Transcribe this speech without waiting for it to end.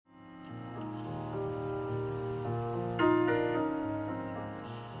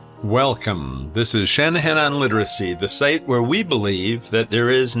Welcome. This is Shanahan on Literacy, the site where we believe that there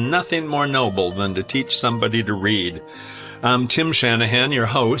is nothing more noble than to teach somebody to read. I'm Tim Shanahan, your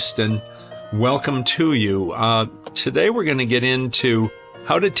host, and welcome to you. Today we're going to get into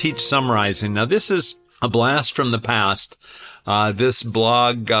how to teach summarizing. Now, this is a blast from the past. This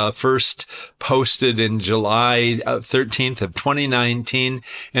blog first posted in July 13th of 2019,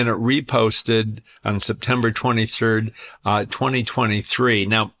 and it reposted on September 23rd, 2023.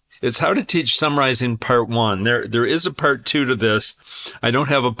 Now, it's how to teach summarizing part 1. There is a part 2 to this. I don't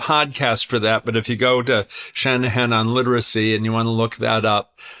have a podcast for that, but if you go to Shanahan on Literacy and you want to look that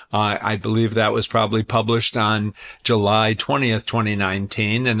up, I believe that was probably published on July 20th,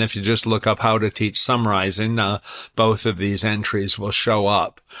 2019. And if you just look up how to teach summarizing, both of these entries will show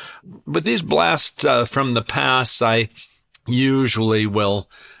up. But these blasts from the past, I usually will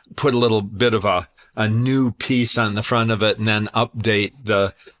put a little bit of a new piece on the front of it and then update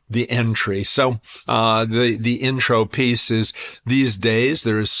the entry. So, the intro piece is, these days,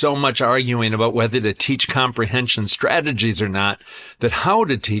 there is so much arguing about whether to teach comprehension strategies or not, that how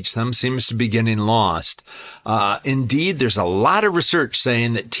to teach them seems to be getting lost. Indeed, there's a lot of research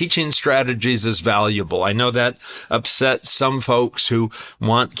saying that teaching strategies is valuable. I know that upsets some folks who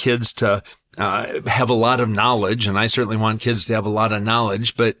want kids to have a lot of knowledge, and I certainly want kids to have a lot of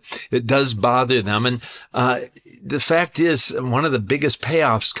knowledge, but it does bother them. And the fact is, one of the biggest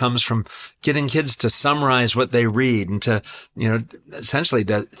payoffs comes from getting kids to summarize what they read and to, essentially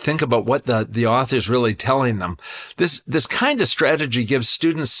to think about what the author's really telling them. This kind of strategy gives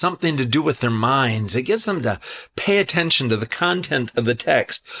students something to do with their minds. It gets them to pay attention to the content of the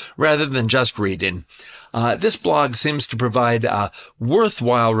text rather than just reading. This blog seems to provide a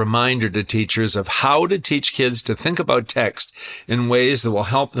worthwhile reminder to teachers of how to teach kids to think about text in ways that will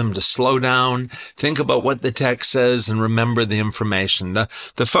help them to slow down, think about what the text says, and remember the information. The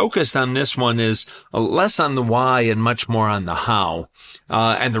focus on this one is less on the why and much more on the how.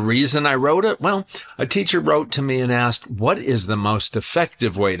 And the reason I wrote it? Well, a teacher wrote to me and asked, what is the most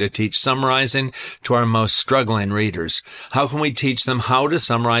effective way to teach summarizing to our most struggling readers? How can we teach them how to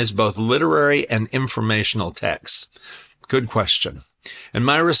summarize both literary and informational texts? Good question. And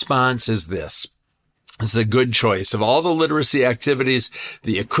my response is this. This is a good choice. Of all the literacy activities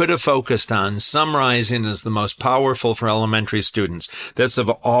that you could have focused on, summarizing is the most powerful for elementary students. That's of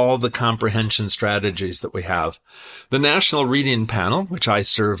all the comprehension strategies that we have. The National Reading Panel, which I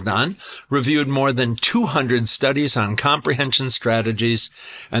served on, reviewed more than 200 studies on comprehension strategies,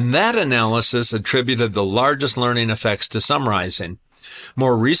 and that analysis attributed the largest learning effects to summarizing.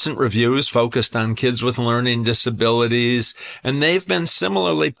 More recent reviews focused on kids with learning disabilities, and they've been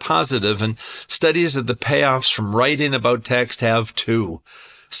similarly positive, and studies of the payoffs from writing about text have too.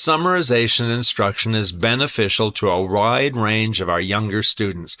 Summarization instruction is beneficial to a wide range of our younger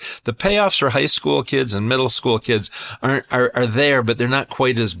students. The payoffs for high school kids and middle school kids are there, but they're not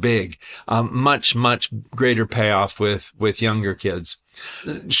quite as big. Much greater payoff with younger kids.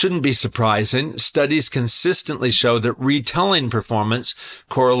 It shouldn't be surprising. Studies consistently show that retelling performance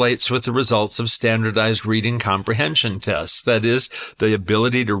correlates with the results of standardized reading comprehension tests. That is, the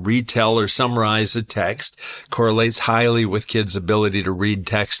ability to retell or summarize a text correlates highly with kids' ability to read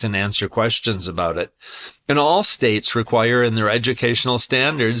text and answer questions about it. And all states require in their educational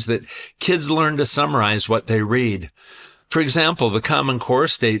standards that kids learn to summarize what they read. For example, the Common Core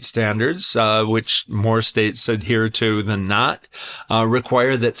state standards, which more states adhere to than not,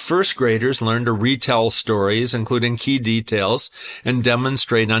 require that first graders learn to retell stories, including key details, and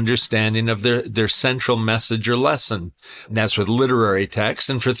demonstrate understanding of their central message or lesson. And that's with literary text.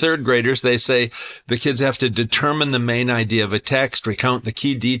 And for third graders, they say the kids have to determine the main idea of a text, recount the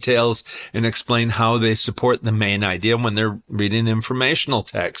key details, and explain how they support the main idea when they're reading informational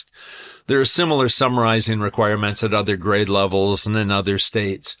text. There are similar summarizing requirements at other grade levels and in other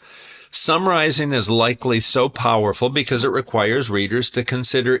states. Summarizing is likely so powerful because it requires readers to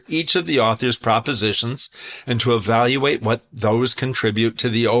consider each of the author's propositions and to evaluate what those contribute to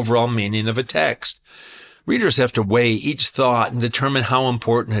the overall meaning of a text. Readers have to weigh each thought and determine how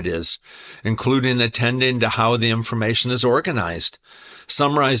important it is, including attending to how the information is organized.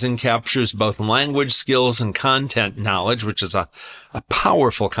 Summarizing captures both language skills and content knowledge, which is a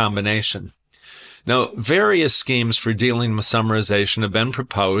powerful combination. Now, various schemes for dealing with summarization have been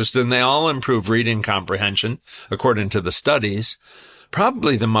proposed, and they all improve reading comprehension, according to the studies.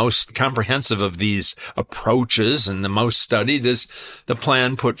 Probably the most comprehensive of these approaches and the most studied is the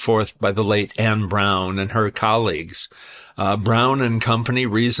plan put forth by the late Anne Brown and her colleagues. Brown and company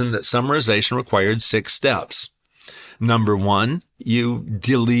reasoned that summarization required 6 steps. Number one, you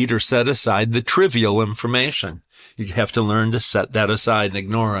delete or set aside the trivial information. You have to learn to set that aside and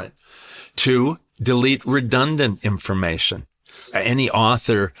ignore it. Two, delete redundant information. Any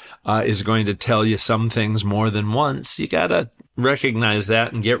author is going to tell you some things more than once. You got to recognize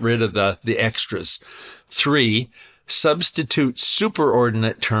that and get rid of the extras. Three, substitute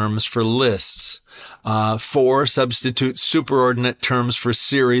superordinate terms for lists. Four, substitute superordinate terms for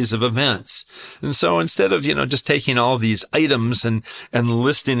series of events. And so instead of, just taking all these items and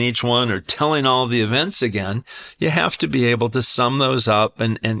listing each one or telling all the events again, you have to be able to sum those up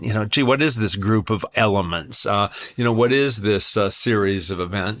and gee, what is this group of elements? What is this series of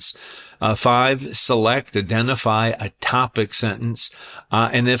events? Five, identify a topic sentence.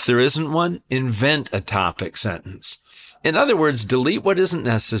 And if there isn't one, invent a topic sentence. In other words, delete what isn't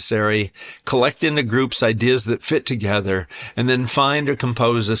necessary, collect into groups ideas that fit together, and then find or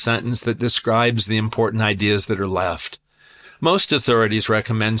compose a sentence that describes the important ideas that are left. Most authorities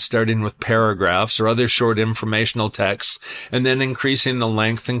recommend starting with paragraphs or other short informational texts and then increasing the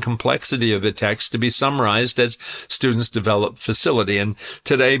length and complexity of the text to be summarized as students develop facility. And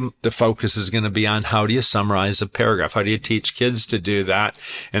today the focus is going to be on how do you summarize a paragraph? How do you teach kids to do that?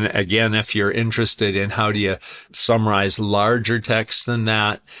 And again, if you're interested in how do you summarize larger texts than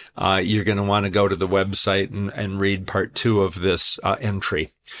that, you're going to want to go to the website and read part 2 of this entry.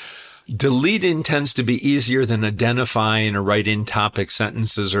 Deleting tends to be easier than identifying or writing topic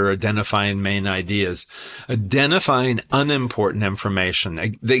sentences or identifying main ideas. Identifying unimportant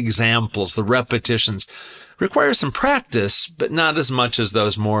information, the examples, the repetitions, requires some practice, but not as much as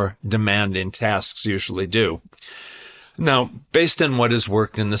those more demanding tasks usually do. Now, based on what has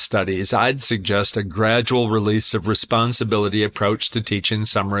worked in the studies, I'd suggest a gradual release of responsibility approach to teaching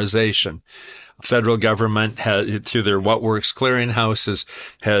summarization. Federal government through their What Works Clearinghouse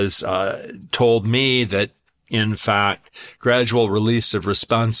has told me that, in fact, gradual release of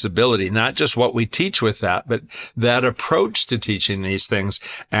responsibility, not just what we teach with that, but that approach to teaching these things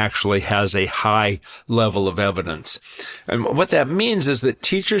actually has a high level of evidence. And what that means is that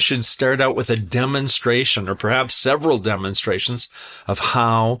teachers should start out with a demonstration or perhaps several demonstrations of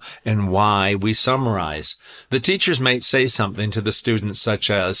how and why we summarize. The teachers might say something to the students such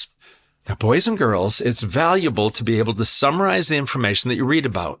as, "Now, boys and girls, it's valuable to be able to summarize the information that you read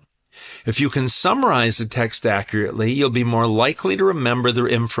about. If you can summarize the text accurately, you'll be more likely to remember the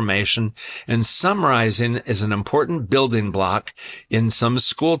information, and summarizing is an important building block in some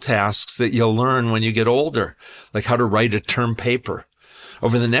school tasks that you'll learn when you get older, like how to write a term paper.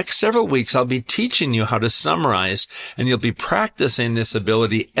 Over the next several weeks, I'll be teaching you how to summarize, and you'll be practicing this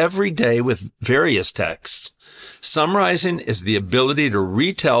ability every day with various texts. Summarizing is the ability to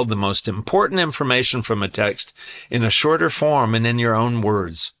retell the most important information from a text in a shorter form and in your own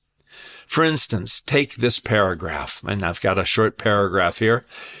words. For instance, take this paragraph, and I've got a short paragraph here.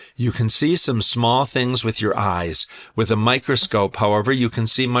 You can see some small things with your eyes. With a microscope, however, you can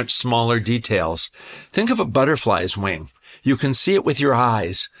see much smaller details. Think of a butterfly's wing. You can see it with your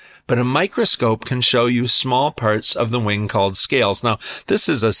eyes, but a microscope can show you small parts of the wing called scales." Now, this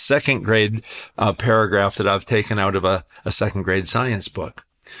is a second grade paragraph that I've taken out of a second grade science book.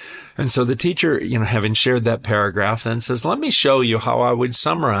 And so the teacher, having shared that paragraph, then says, "Let me show you how I would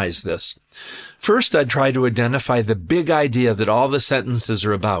summarize this. First, I'd try to identify the big idea that all the sentences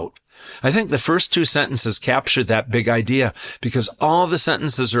are about. I think the first 2 sentences capture that big idea because all the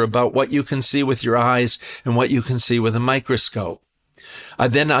sentences are about what you can see with your eyes and what you can see with a microscope.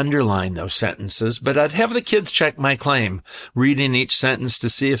 I'd then underline those sentences, but I'd have the kids check my claim, reading each sentence to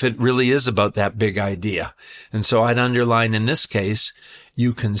see if it really is about that big idea. And so I'd underline in this case,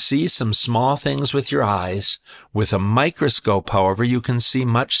 you can see some small things with your eyes. With a microscope, however, you can see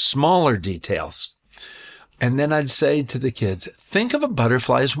much smaller details." And then I'd say to the kids, think of a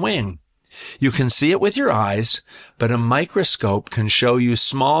butterfly's wing. You can see it with your eyes, but a microscope can show you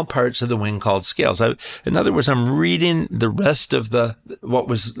small parts of the wing called scales. In other words, I'm reading the rest of what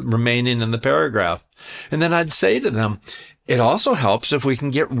was remaining in the paragraph. And then I'd say to them, it also helps if we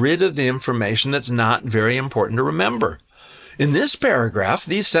can get rid of the information that's not very important to remember. In this paragraph,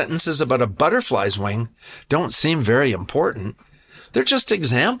 these sentences about a butterfly's wing don't seem very important. They're just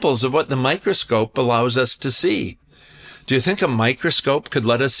examples of what the microscope allows us to see. Do you think a microscope could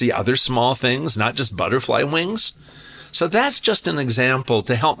let us see other small things, not just butterfly wings? So that's just an example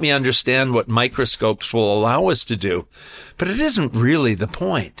to help me understand what microscopes will allow us to do. But it isn't really the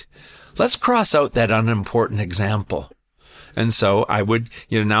point. Let's cross out that unimportant example. And so I would,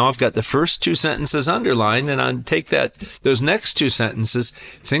 now I've got the first two sentences underlined, and I'd take those next two sentences.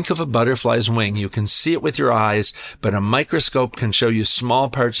 Think of a butterfly's wing. You can see it with your eyes, but a microscope can show you small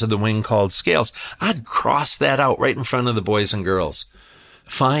parts of the wing called scales. I'd cross that out right in front of the boys and girls.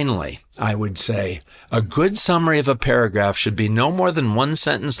 Finally, I would say a good summary of a paragraph should be no more than one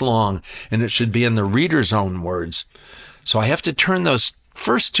sentence long, and it should be in the reader's own words. So I have to turn those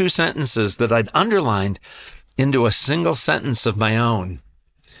first two sentences that I'd underlined into a single sentence of my own.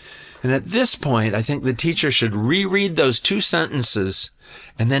 And at this point, I think the teacher should reread those two sentences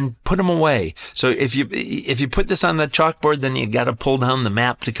and then put them away. So if you put this on the chalkboard, then you got to pull down the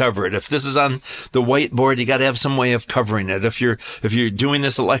map to cover it. If this is on the whiteboard, you got to have some way of covering it. If you're doing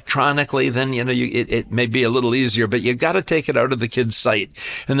this electronically, then it may be a little easier, but you got to take it out of the kid's sight.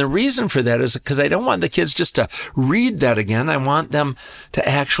 And the reason for that is because I don't want the kids just to read that again. I want them to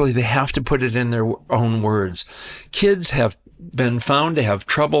they have to put it in their own words. Kids have been found to have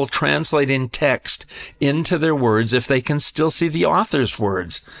trouble translating text into their words if they can still see the author's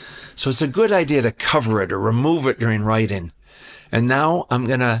words. So it's a good idea to cover it or remove it during writing. And now I'm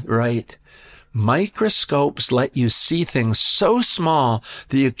going to write, microscopes let you see things so small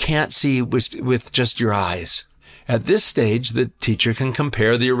that you can't see with just your eyes. At this stage, the teacher can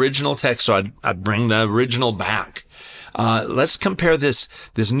compare the original text. So I'd bring the original back. Let's compare this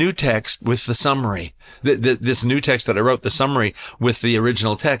new text with the summary, this new text that I wrote, the summary with the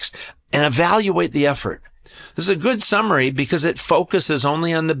original text, and evaluate the effort. This is a good summary because it focuses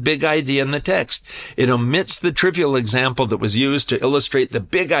only on the big idea in the text. It omits the trivial example that was used to illustrate the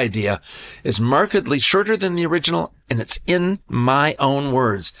big idea. It's markedly shorter than the original, and it's in my own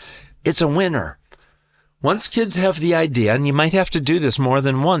words. It's a winner. Once kids have the idea, and you might have to do this more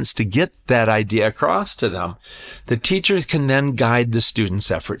than once to get that idea across to them, the teacher can then guide the students'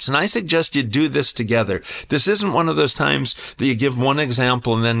 efforts. And I suggest you do this together. This isn't one of those times that you give one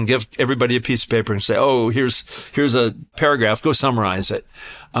example and then give everybody a piece of paper and say, oh, here's a paragraph, go summarize it.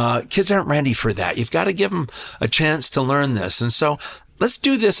 Kids aren't ready for that. You've got to give them a chance to learn this. And so let's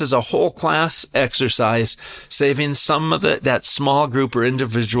do this as a whole class exercise, saving some of that small group or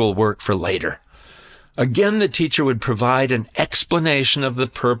individual work for later. Again, the teacher would provide an explanation of the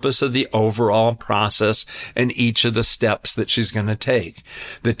purpose of the overall process and each of the steps that she's going to take.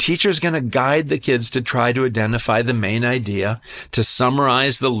 The teacher's going to guide the kids to try to identify the main idea, to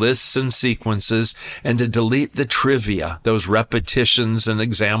summarize the lists and sequences, and to delete the trivia, those repetitions and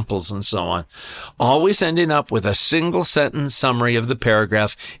examples and so on. Always ending up with a single sentence summary of the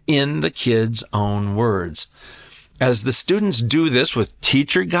paragraph in the kids' own words. As the students do this with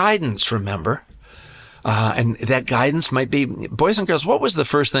teacher guidance, remember, and that guidance might be, boys and girls, what was the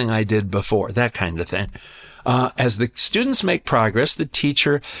first thing I did before? That kind of thing. As the students make progress, the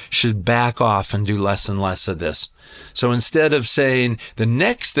teacher should back off and do less and less of this. So instead of saying the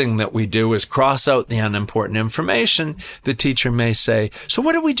next thing that we do is cross out the unimportant information, the teacher may say, so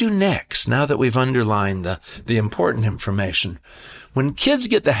what do we do next now that we've underlined the important information? When kids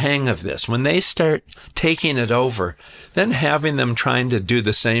get the hang of this, when they start taking it over, then having them trying to do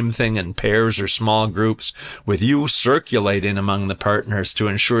the same thing in pairs or small groups with you circulating among the partners to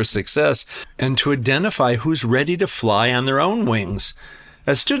ensure success and to identify who's ready to fly on their own wings.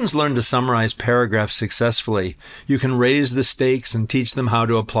 As students learn to summarize paragraphs successfully, you can raise the stakes and teach them how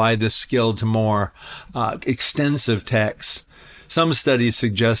to apply this skill to more extensive texts. Some studies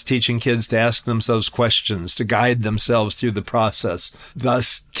suggest teaching kids to ask themselves questions to guide themselves through the process.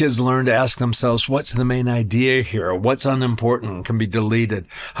 Thus, kids learn to ask themselves, what's the main idea here? What's unimportant and can be deleted?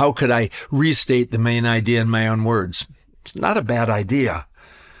 How could I restate the main idea in my own words? It's not a bad idea.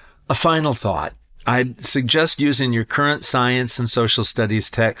 A final thought. I'd suggest using your current science and social studies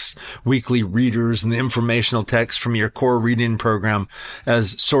texts, weekly readers, and the informational text from your core reading program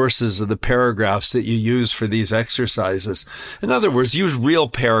as sources of the paragraphs that you use for these exercises. In other words, use real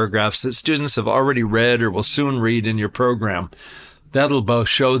paragraphs that students have already read or will soon read in your program. That'll both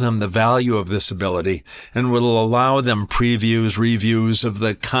show them the value of this ability and will allow them previews, reviews of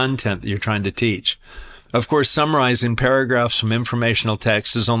the content that you're trying to teach. Of course, summarizing paragraphs from informational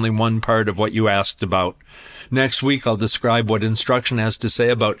text is only one part of what you asked about. Next week, I'll describe what instruction has to say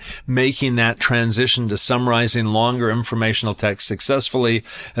about making that transition to summarizing longer informational text successfully,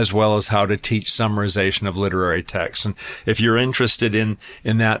 as well as how to teach summarization of literary text. And if you're interested in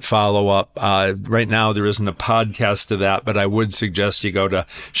that follow-up, right now there isn't a podcast to that, but I would suggest you go to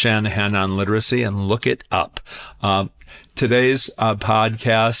Shanahan on Literacy and look it up. Today's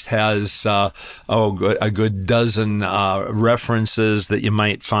podcast has a good dozen references that you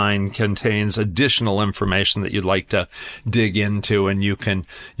might find contains additional information that you'd like to dig into, and you can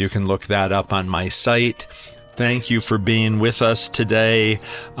look that up on my site. Thank you for being with us today.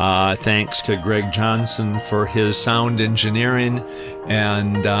 Thanks to Greg Johnson for his sound engineering.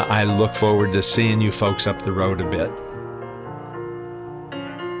 And I look forward to seeing you folks up the road a bit.